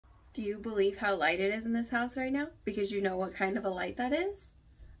Do you believe how light it is in this house right now? Because you know what kind of a light that is?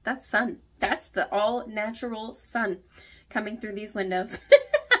 That's sun. That's the all natural sun coming through these windows.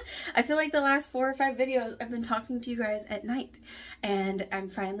 I feel like the last 4 or 5 videos I've been talking to you guys at night, and I'm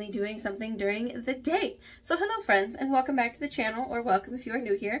finally doing something during the day. So hello friends, and welcome back to the channel, or welcome if you are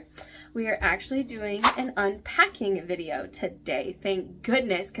new here. We are actually doing an unpacking video today. Thank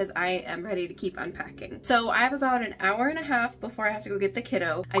goodness, because I am ready to keep unpacking. So I have about an hour and a half before I have to go get the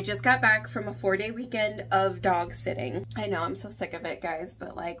kiddo. I just got back from a 4-day weekend of dog sitting. I know, I'm so sick of it, guys,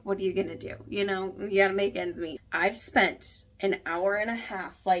 but like, what are you gonna do? You know, you gotta make ends meet. I've spent an hour and a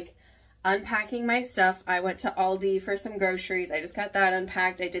half, like, unpacking my stuff. I went to Aldi for some groceries. I just got that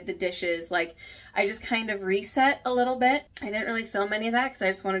unpacked. I did the dishes. Like, I just kind of reset a little bit. I didn't really film any of that because I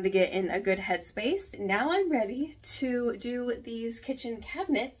just wanted to get in a good headspace. Now I'm ready to do these kitchen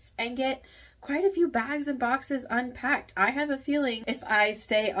cabinets and get quite a few bags and boxes unpacked. I have a feeling if I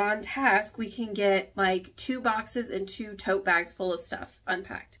stay on task, we can get like 2 boxes and 2 tote bags full of stuff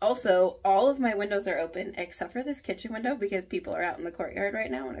unpacked. Also, all of my windows are open except for this kitchen window because people are out in the courtyard right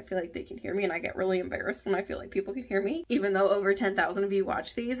now and I feel like they can hear me, and I get really embarrassed when I feel like people can hear me, even though over 10,000 of you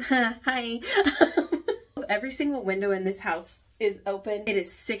watch these. Hi. Every single window in this house is open. It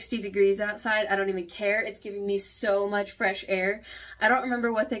is 60 degrees outside. I don't even care. It's giving me so much fresh air. I don't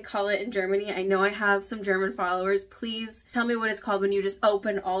remember what they call it in Germany. I know I have some German followers. Please tell me what it's called when you just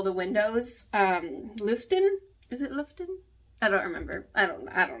open all the windows. Lüften? Is it lüften? I don't remember. I don't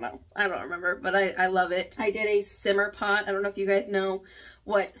know. I don't remember, but I love it. I did a simmer pot. I don't know if you guys know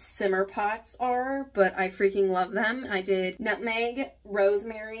what simmer pots are, but I freaking love them. I did nutmeg,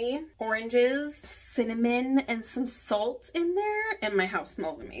 rosemary, oranges, cinnamon, and some salt in there, and my house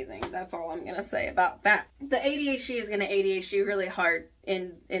smells amazing. That's all I'm gonna say about that. The ADHD is gonna ADHD really hard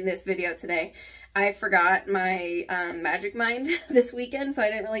in this video today. I forgot my magic mind this weekend, so I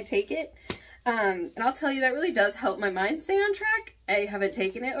didn't really take it. And I'll tell you, that really does help my mind stay on track. I haven't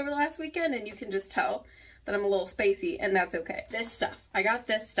taken it over the last weekend, and you can just tell that I'm a little spacey, and that's okay. This stuff, I got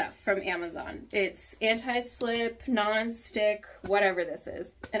this stuff from Amazon. It's anti-slip, non-stick, whatever this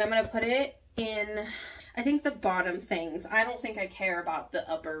is. And I'm gonna put it in, I think, the bottom things. I don't think I care about the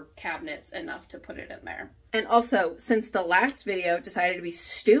upper cabinets enough to put it in there. And also, since the last video decided to be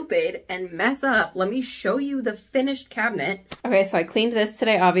stupid and mess up, let me show you the finished cabinet. Okay, so I cleaned this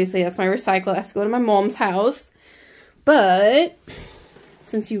today, obviously. That's my recycle. It has to go to my mom's house. But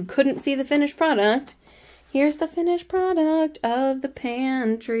since you couldn't see the finished product, here's the finished product of the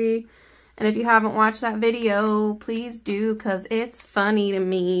pantry. And if you haven't watched that video, please do, because it's funny to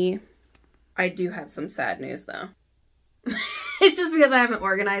me. I do have some sad news, though. It's just because I haven't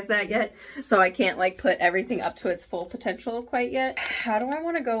organized that yet, so I can't like put everything up to its full potential quite yet. How do I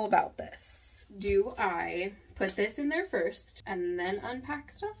want to go about this? Do I put this in there first and then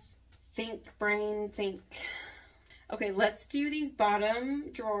unpack stuff? Think, brain, think. Okay, let's do these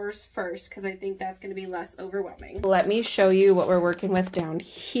bottom drawers first because I think that's going to be less overwhelming. Let me show you what we're working with down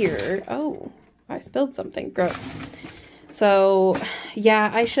here. Oh, I spilled something. Gross. So,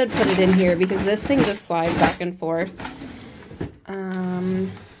 yeah, I should put it in here because this thing just slides back and forth.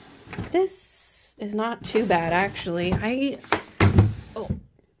 This is not too bad, actually. Oh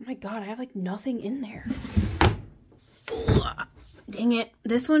my god, I have like nothing in there. Ugh, dang it.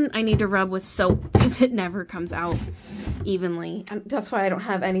 This one I need to rub with soap because it never comes out evenly. And that's why I don't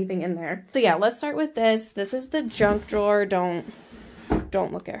have anything in there. So yeah, let's start with this. This is the junk drawer. Don't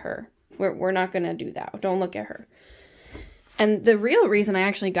look at her. We're not gonna do that. Don't look at her. And the real reason I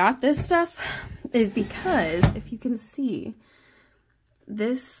actually got this stuff is because, if you can see,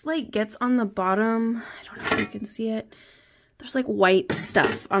 this like gets on the bottom. I don't know if you can see it. There's like white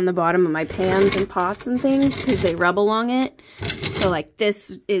stuff on the bottom of my pans and pots and things because they rub along it. So like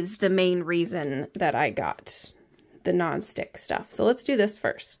this is the main reason that I got the non-stick stuff. So let's do this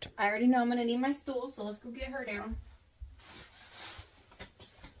first. I already know I'm going to need my stool, so let's go get her down.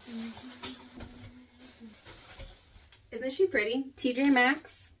 Isn't she pretty? TJ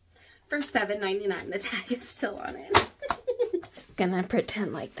Maxx for $7.99. The tag is still on it. Just gonna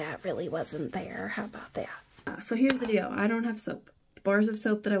pretend like that really wasn't there. How about that? So here's the deal. I don't have soap. The bars of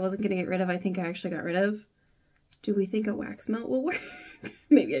soap that I wasn't gonna get rid of, I think I actually got rid of. Do we think a wax melt will work?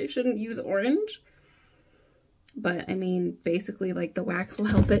 Maybe I shouldn't use orange. But I mean, basically like the wax will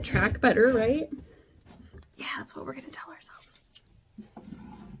help it track better, right? Yeah, that's what we're gonna tell ourselves.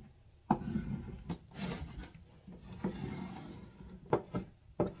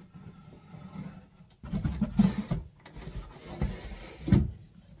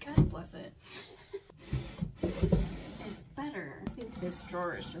 It. It's better. I think this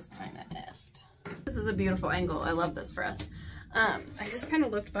drawer is just kind of effed. This is a beautiful angle. I love this for us. I just kind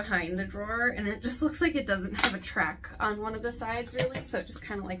of looked behind the drawer and it just looks like it doesn't have a track on one of the sides really, so it just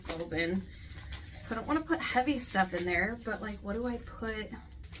kind of like falls in. So I don't want to put heavy stuff in there, but like what do I put?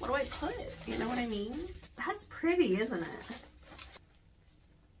 What do I put? You know what I mean? That's pretty, isn't it?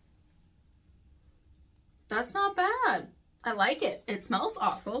 That's not bad. I like it. It smells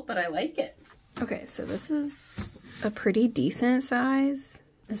awful, but I like it. Okay, so this is a pretty decent size.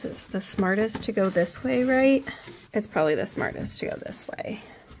 Is this the smartest to go this way, right? It's probably the smartest to go this way.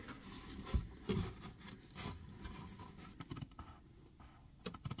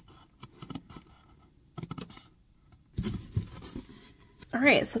 All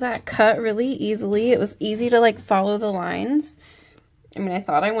right, so that cut really easily. It was easy to like follow the lines. I mean, I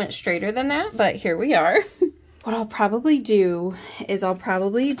thought I went straighter than that, but here we are. What I'll probably do is I'll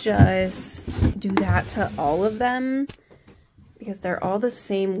probably just do that to all of them because they're all the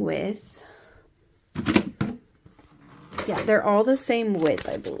same width. Yeah, they're all the same width,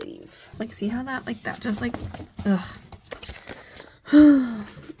 I believe. Like, see how that, like that, just like, ugh.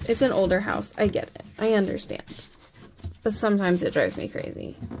 It's an older house. I get it. I understand. But sometimes it drives me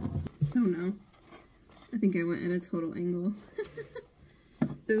crazy. Oh no. I think I went at a total angle.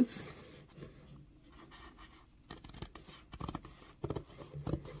 Oops.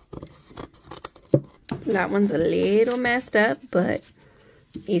 That one's a little messed up, but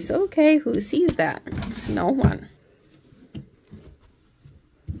it's okay. Who sees that? No one.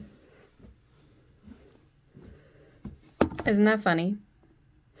 Isn't that funny?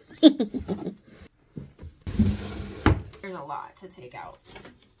 There's a lot to take out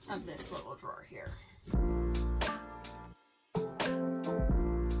of this little drawer here.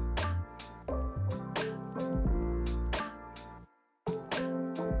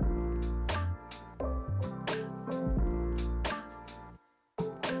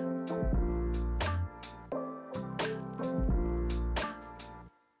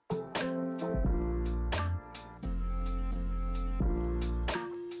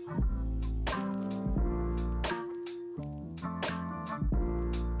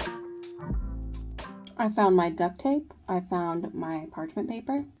 I found my duct tape. I found my parchment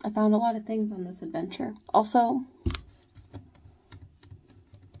paper. I found a lot of things on this adventure. Also,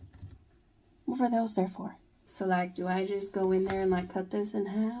 what were those there for? So like, do I just go in there and like cut this in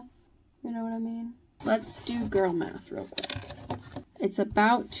half? You know what I mean? Let's do girl math real quick. It's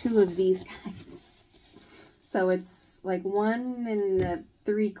about 2 of these guys. So it's like 1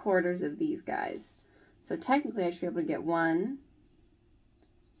 3/4 of these guys. So technically I should be able to get 1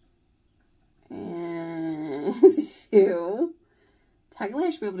 and 2. Technically I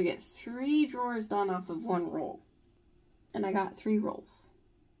should be able to get 3 drawers done off of 1 roll. And I got 3 rolls.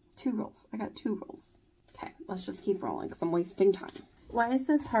 2 rolls. I got 2 rolls. Okay, let's just keep rolling because I'm wasting time. Why is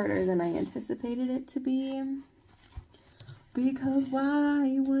this harder than I anticipated it to be? Because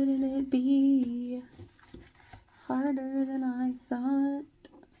why wouldn't it be harder than I thought?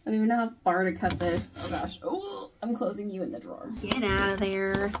 I don't even know how far to cut this. Oh gosh. Oh, I'm closing you in the drawer. Get out of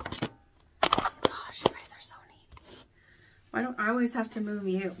there. Gosh, you guys are so neat. Why don't I always have to move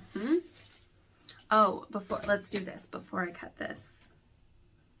you? Oh, let's do this before I cut this.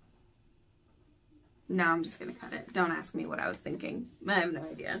 No, I'm just gonna cut it. Don't ask me what I was thinking. I have no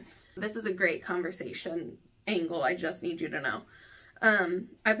idea. This is a great conversation angle. I just need you to know.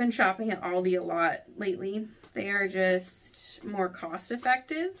 I've been shopping at Aldi a lot lately. They are just more cost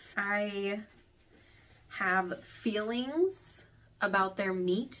effective. I have feelings about their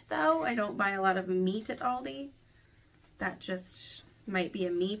meat though. I don't buy a lot of meat at Aldi. That just might be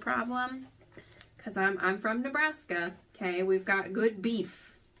a me problem because I'm from Nebraska. Okay, we've got good beef.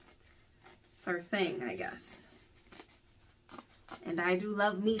 It's our thing, I guess. And I do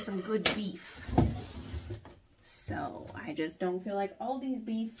love me some good beef. So I just don't feel like Aldi's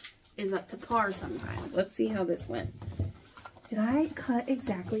beef is up to par sometimes. Let's see how this went. Did I cut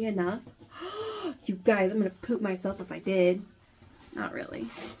exactly enough? You guys, I'm gonna poop myself if I did. Not really.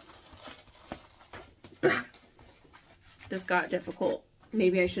 This got difficult.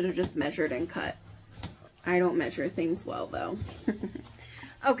 Maybe I should have just measured and cut. I don't measure things well though.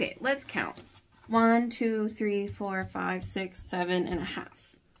 Okay, let's count. 1, 2, 3, 4, 5, 6, 7 and a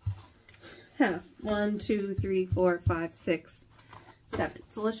half. Half. 1, 2, 3, 4, 5, 6, 7.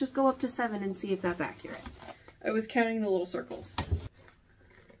 So let's just go up to 7 and see if that's accurate. I was counting the little circles.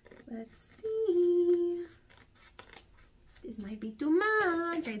 Let's see. This might be too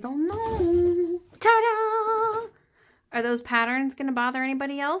much. I don't know. Ta-da! Are those patterns gonna bother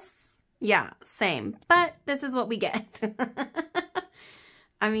anybody else? Yeah, same. But this is what we get.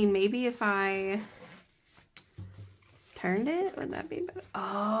 I mean, maybe if I turned it, would that be better?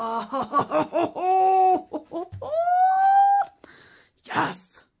 Oh,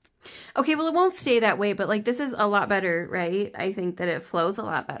 Yes. Okay, well, it won't stay that way, but like this is a lot better, right? I think that it flows a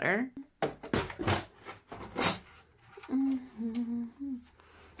lot better.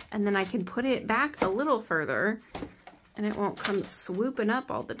 And then I can put it back a little further and it won't come swooping up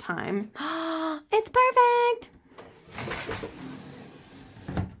all the time. It's perfect.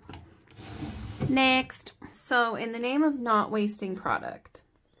 Next. So in the name of not wasting product,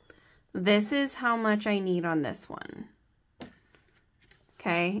 this is how much I need on this one.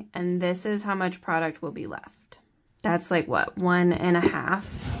 Okay, and this is how much product will be left. That's like what,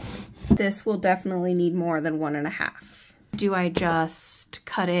 1.5? This will definitely need more than 1.5. Do I just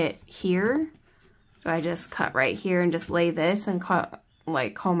cut it here? Do I just cut right here and just lay this and cut,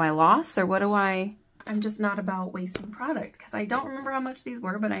 like, call my loss? Or what do I'm just not about wasting product because I don't remember how much these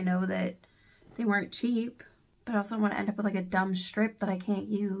were, but I know that they weren't cheap. But I also don't want to end up with like a dumb strip that I can't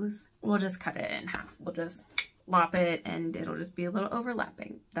use. We'll just cut it in half. We'll just lop it and it'll just be a little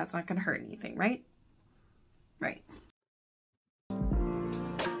overlapping. That's not going to hurt anything, right? Right.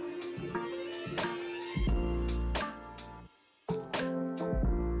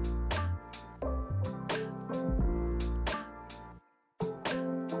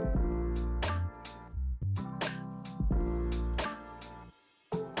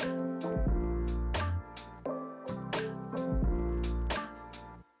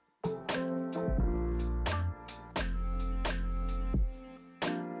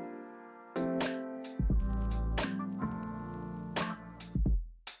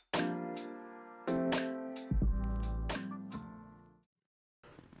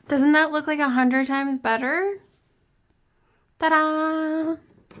 Doesn't that look like 100 times better? Ta-da!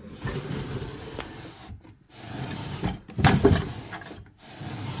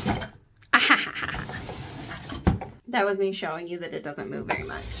 That was me showing you that it doesn't move very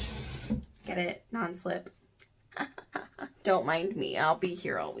much. Get it? Non-slip. Don't mind me. I'll be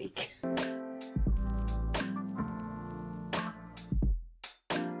here all week.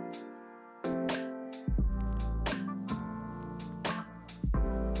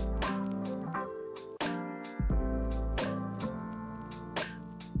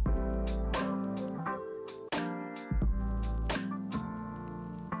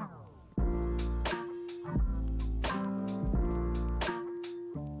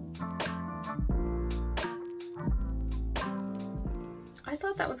 I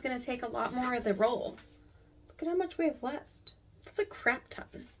thought that was going to take a lot more of the roll. Look at how much we have left. That's a crap ton.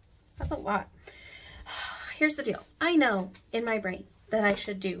 That's a lot. Here's the deal. I know in my brain that I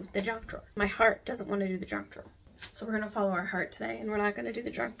should do the junk drawer. My heart doesn't want to do the junk drawer. So we're going to follow our heart today and we're not going to do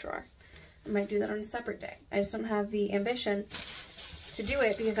the junk drawer. I might do that on a separate day. I just don't have the ambition to do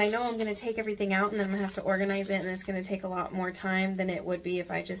it because I know I'm going to take everything out and then I'm going to have to organize it and it's going to take a lot more time than it would be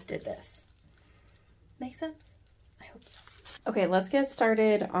if I just did this. Make sense? I hope so. Okay, let's get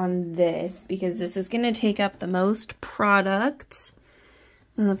started on this because this is going to take up the most product.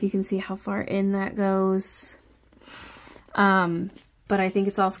 I don't know if you can see how far in that goes. But I think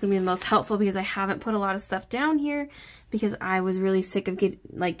it's also going to be the most helpful because I haven't put a lot of stuff down here because I was really sick of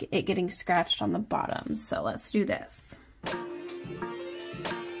it getting scratched on the bottom. So let's do this.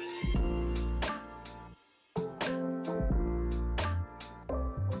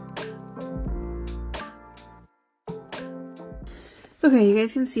 Okay, you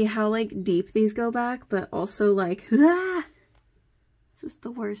guys can see how like deep these go back, but also like, ah! This is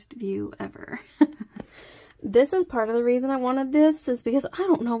the worst view ever. This is part of the reason I wanted this is because I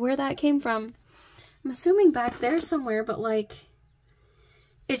don't know where that came from. I'm assuming back there somewhere, but like,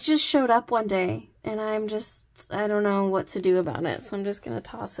 it just showed up one day and I don't know what to do about it. So I'm just going to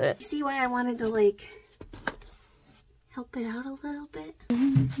toss it. You see why I wanted to like help it out a little bit?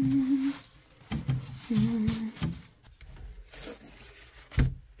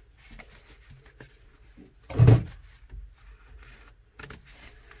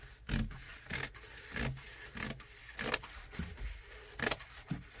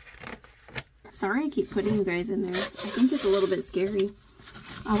 Sorry I keep putting you guys in there. I think it's a little bit scary.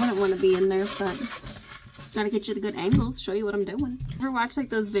 I wouldn't want to be in there, but gotta get you the good angles, show you what I'm doing. Ever watch like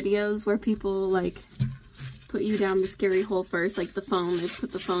those videos where people like put you down the scary hole first, like the phone, they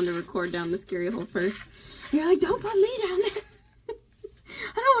put the phone to record down the scary hole first. And you're like, don't put me down there.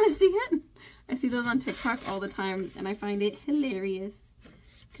 I don't want to see it. I see those on TikTok all the time and I find it hilarious.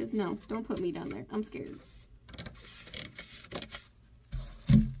 Cause no, don't put me down there. I'm scared.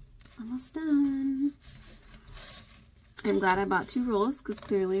 Almost done. I'm glad I bought 2 rolls because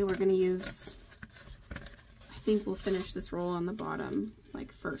clearly we're going to use, I think we'll finish this roll on the bottom,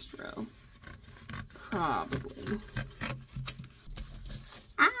 like first row. Probably.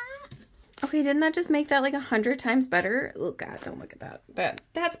 Ah! Okay, didn't that just make that like 100 times better? Oh God, don't look at that.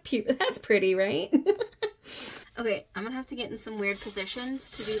 That's pretty, right? Okay, I'm gonna have to get in some weird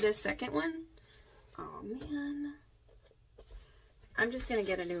positions to do this second one. Oh man. I'm just gonna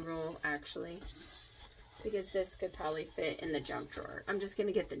get a new roll actually, because this could probably fit in the junk drawer. I'm just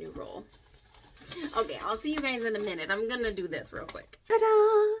gonna get the new roll. Okay, I'll see you guys in a minute. I'm gonna do this real quick.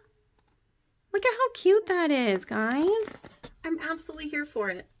 Ta-da! Look at how cute that is, guys. I'm absolutely here for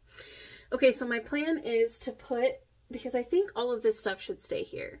it. Okay, so my plan is to put, because I think all of this stuff should stay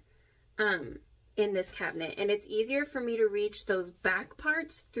here in this cabinet, and it's easier for me to reach those back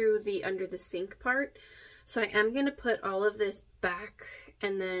parts through the under the sink part. So I am going to put all of this back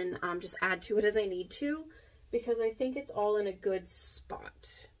and then just add to it as I need to, because I think it's all in a good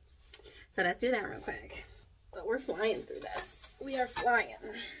spot. So let's do that real quick. But we're flying through this. We are flying.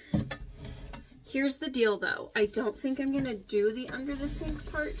 Here's the deal though. I don't think I'm going to do the under the sink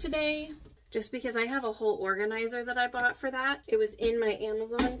part today, just because I have a whole organizer that I bought for that. It was in my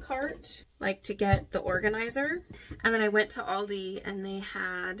Amazon cart, like to get the organizer. And then I went to Aldi and they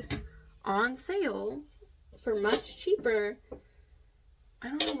had on sale for much cheaper. I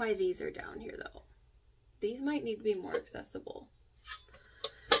don't know why these are down here though. These might need to be more accessible.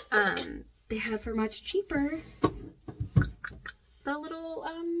 They had for much cheaper the little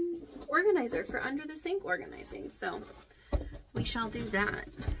organizer for under the sink organizing. So we shall do that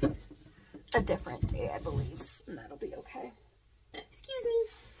a different day, I believe, and that'll be okay. Excuse me.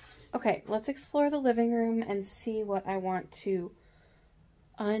 Okay, let's explore the living room and see what I want to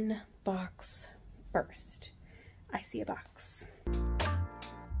unbox first. I see a box.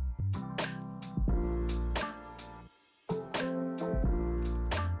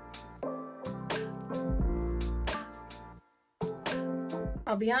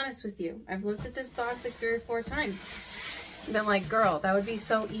 I'll be honest with you, I've looked at this box like 3 or 4 times. Been like, girl, that would be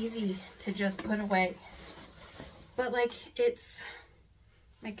so easy to just put away. But like, it's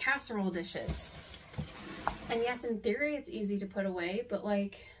my casserole dishes. And yes, in theory, it's easy to put away, but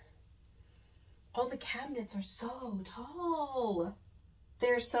like, all the cabinets are so tall.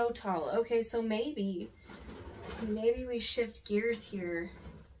 They're so tall. Okay, so maybe we shift gears here.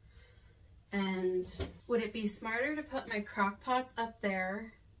 And would it be smarter to put my crock pots up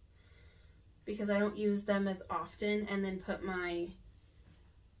there, because I don't use them as often, and then put my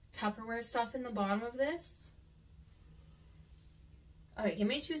Tupperware stuff in the bottom of this? Okay, give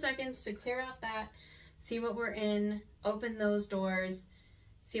me 2 seconds to clear off that, see what we're in, open those doors,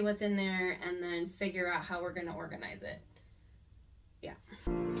 see what's in there, and then figure out how we're gonna organize it. Yeah.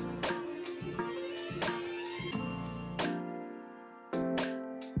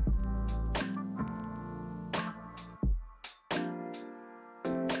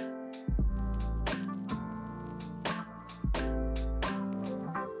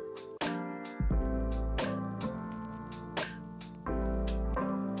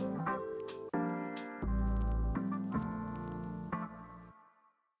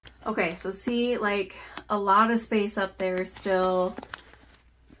 Okay, so see, like, a lot of space up there still.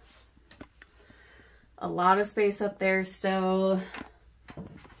 A lot of space up there still.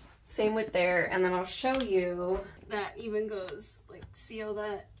 Same with there. And then I'll show you that even goes, like, see all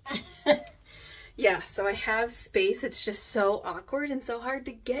that? Yeah, so I have space. It's just so awkward and so hard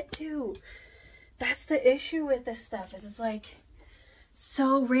to get to. That's the issue with this stuff, is it's like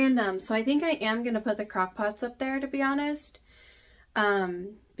so random. So I think I am going to put the crock pots up there, to be honest.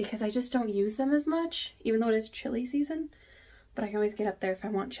 Because I just don't use them as much, even though it is chili season, but I can always get up there if I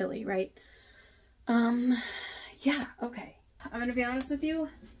want chili, right? Yeah, okay. I'm gonna be honest with you,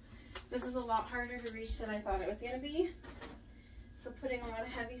 this is a lot harder to reach than I thought it was gonna be. So putting a lot of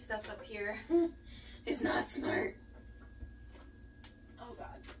heavy stuff up here is not smart. Oh God.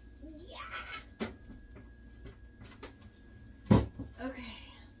 Yeah. Okay.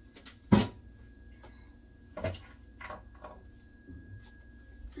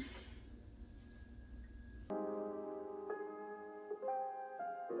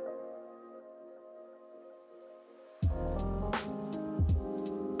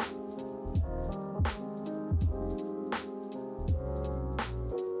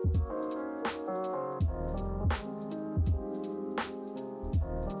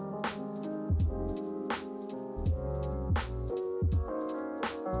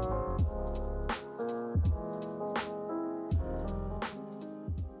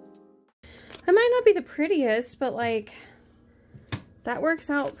 That might not be the prettiest, but like, that works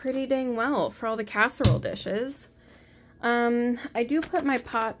out pretty dang well for all the casserole dishes. I do put my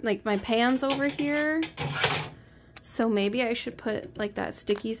pot, like my pans over here. So maybe I should put like that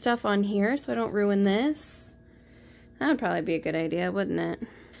sticky stuff on here so I don't ruin this. That would probably be a good idea, wouldn't it?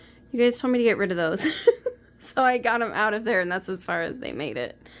 You guys told me to get rid of those. So I got them out of there, and that's as far as they made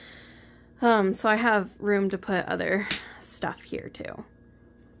it. So I have room to put other stuff here too.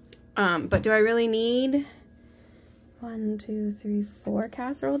 But do I really need 1, 2, 3, 4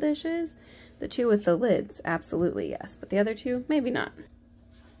 casserole dishes? The 2 with the lids, absolutely yes. But the other 2, maybe not.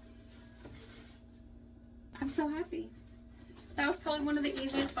 I'm so happy. That was probably one of the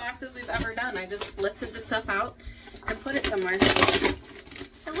easiest boxes we've ever done. I just lifted the stuff out and put it somewhere.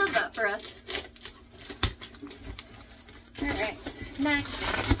 I love that for us. Alright,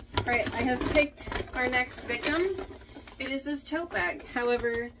 next. Alright, I have picked our next victim. It is this tote bag.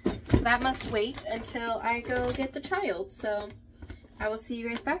 However, that must wait until I go get the child. So I will see you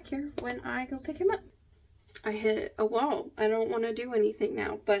guys back here when I go pick him up. I hit a wall. I don't want to do anything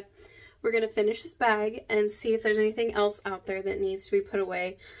now, but we're going to finish this bag and see if there's anything else out there that needs to be put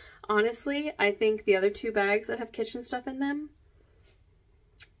away. Honestly, I think the other 2 bags that have kitchen stuff in them,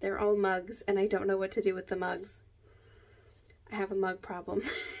 they're all mugs, and I don't know what to do with the mugs. I have a mug problem.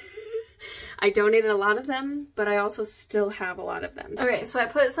 I donated a lot of them, but I also still have a lot of them. Okay, so I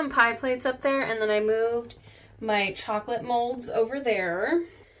put some pie plates up there, and then I moved my chocolate molds over there.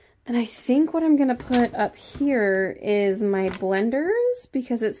 And I think what I'm gonna put up here is my blenders,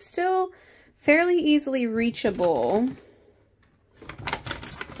 because it's still fairly easily reachable.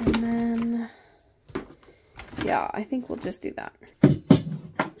 And then, yeah, I think we'll just do that.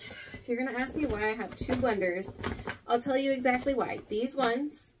 If you're gonna ask me why I have 2 blenders, I'll tell you exactly why. These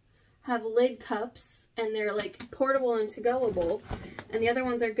ones have lid cups, and they're like portable and to-goable, and the other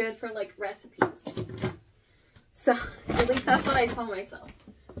ones are good for like recipes. So at least that's what I tell myself.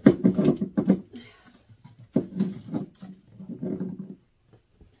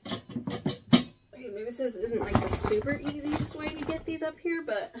 Okay, maybe this isn't like the super easiest way to get these up here,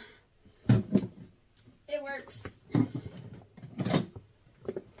 but it works.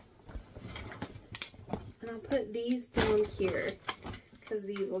 And I'll put these down here, because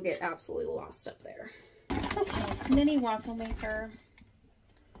these will get absolutely lost up there. Okay, mini waffle maker.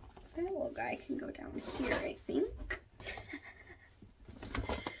 That little guy can go down here, I think.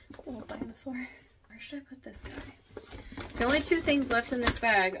 Little dinosaur. Where should I put this guy? The only 2 things left in this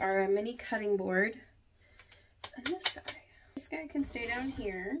bag are a mini cutting board and this guy. This guy can stay down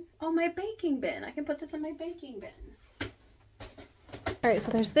here. Oh, my baking bin. I can put this in my baking bin. Alright,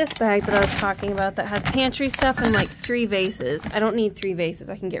 so there's this bag that I was talking about that has pantry stuff and like 3 vases. I don't need 3 vases.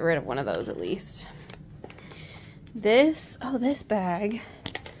 I can get rid of one of those at least. This bag,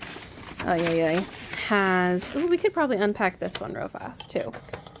 oh yeah, has, oh, we could probably unpack this one real fast too.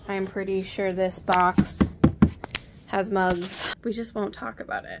 I'm pretty sure this box has mugs. We just won't talk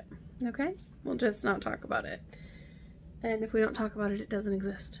about it, okay? We'll just not talk about it. And if we don't talk about it, it doesn't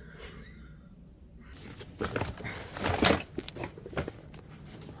exist.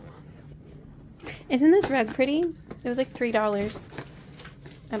 Isn't this rug pretty? It was like $3.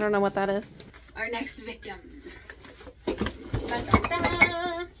 I don't know what that is. Our next victim.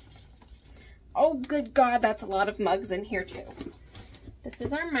 Da-da-da. Oh, good God, that's a lot of mugs in here too. This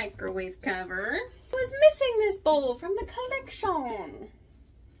is our microwave cover. I was missing this bowl from the collection.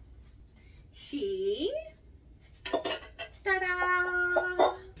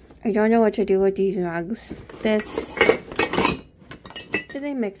 Ta-da! I don't know what to do with these mugs. This is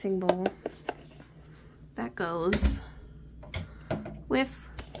a mixing bowl that goes with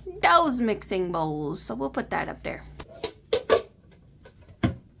those mixing bowls. So we'll put that up there.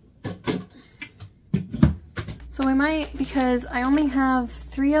 So I might, because I only have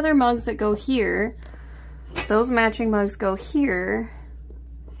 3 other mugs that go here. Those matching mugs go here.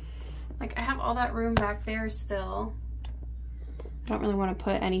 Like, I have all that room back there still. I don't really want to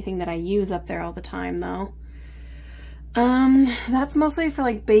put anything that I use up there all the time though. That's mostly for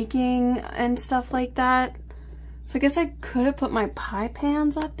like baking and stuff like that. So I guess I could have put my pie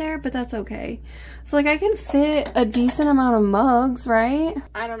pans up there, but that's okay. So like I can fit a decent amount of mugs, right?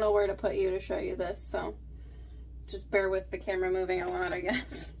 I don't know where to put you to show you this, so just bear with the camera moving a lot, I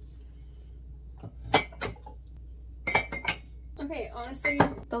guess. Okay, honestly,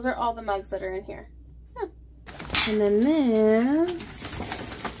 those are all the mugs that are in here. Yeah. And then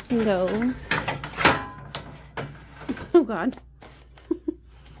this can go. Oh God.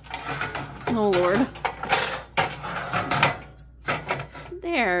 Oh Lord.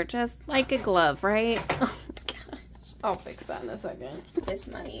 There, just like a glove, right? Oh my gosh. I'll fix that in a second. This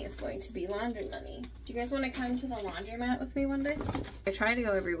money is going to be laundry money. Do you guys want to come to the laundromat with me one day? I try to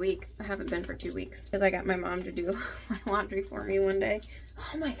go every week. I haven't been for 2 weeks because I got my mom to do my laundry for me one day.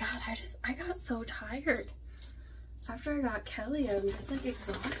 Oh my God, I got so tired. After I got Kelly, I'm just like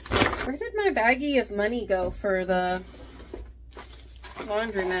exhausted. Where did my baggie of money go for the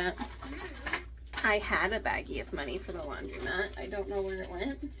laundromat. I had a baggie of money for the laundromat. I don't know where it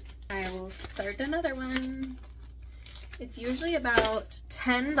went. I will start another one. It's usually about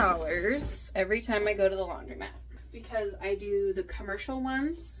 $10 every time I go to the laundromat because I do the commercial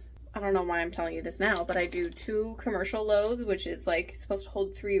ones. I don't know why I'm telling you this now, but I do 2 commercial loads, which is like supposed to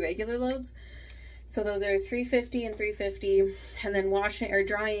hold 3 regular loads. So those are $3.50 and $3.50, and then washing or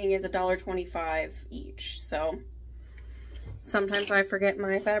drying is $1.25 each. So sometimes I forget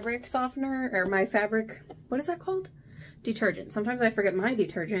my fabric softener or my fabric, what is that called? Detergent. Sometimes I forget my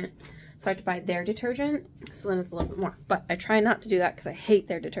detergent, so I have to buy their detergent. So then it's a little bit more, but I try not to do that because I hate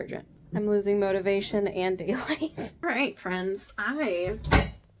their detergent. I'm losing motivation and daylight. All right, friends, I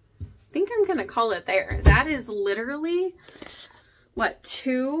think I'm gonna call it there. That is literally what,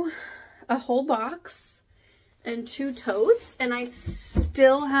 a whole box and 2 totes, and I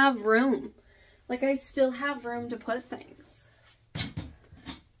still have room. Like, I still have room to put things.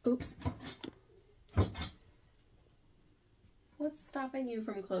 Oops. What's stopping you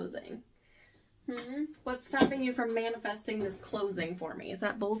from closing? What's stopping you from manifesting this closing for me? Is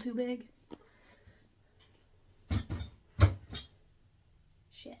that bowl too big?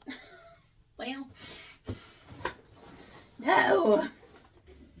 Shit. Well, no.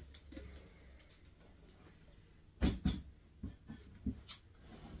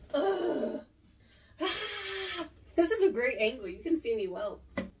 Ugh. This is a great angle. You can see me well.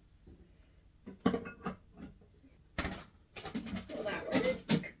 Will that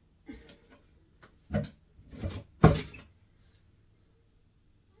work?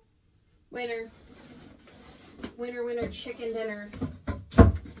 Winner. Winner, winner, chicken dinner.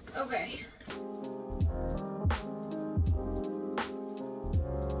 Okay.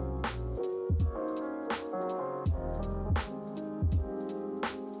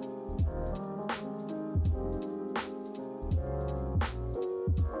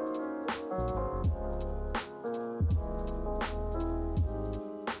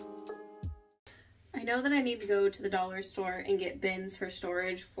 I know that I need to go to the dollar store and get bins for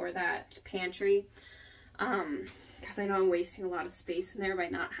storage for that pantry, because I know I'm wasting a lot of space in there by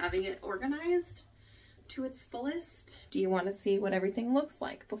not having it organized to its fullest. Do you want to see what everything looks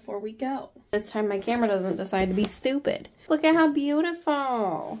like before we go? This time my camera doesn't decide to be stupid. Look at how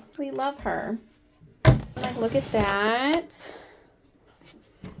beautiful. We love her. Like, look at that.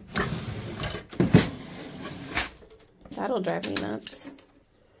 That'll drive me nuts.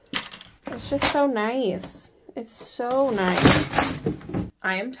 It's just so nice. It's so nice.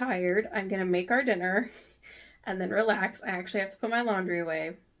 I am tired. I'm gonna make our dinner and then relax. I actually have to put my laundry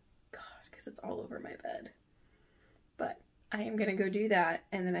away. God, because it's all over my bed. But I am gonna go do that,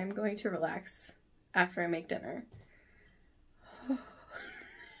 and then I'm going to relax after I make dinner.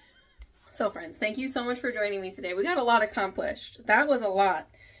 So friends, thank you so much for joining me today. We got a lot accomplished. That was a lot.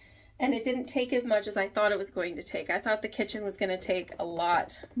 And it didn't take as much as I thought it was going to take. I thought the kitchen was going to take a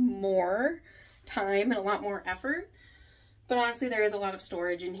lot more time and a lot more effort. But honestly, there is a lot of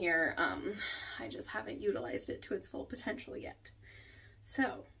storage in here. I just haven't utilized it to its full potential yet.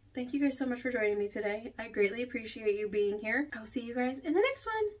 So, thank you guys so much for joining me today. I greatly appreciate you being here. I will see you guys in the next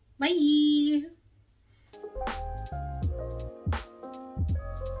one. Bye!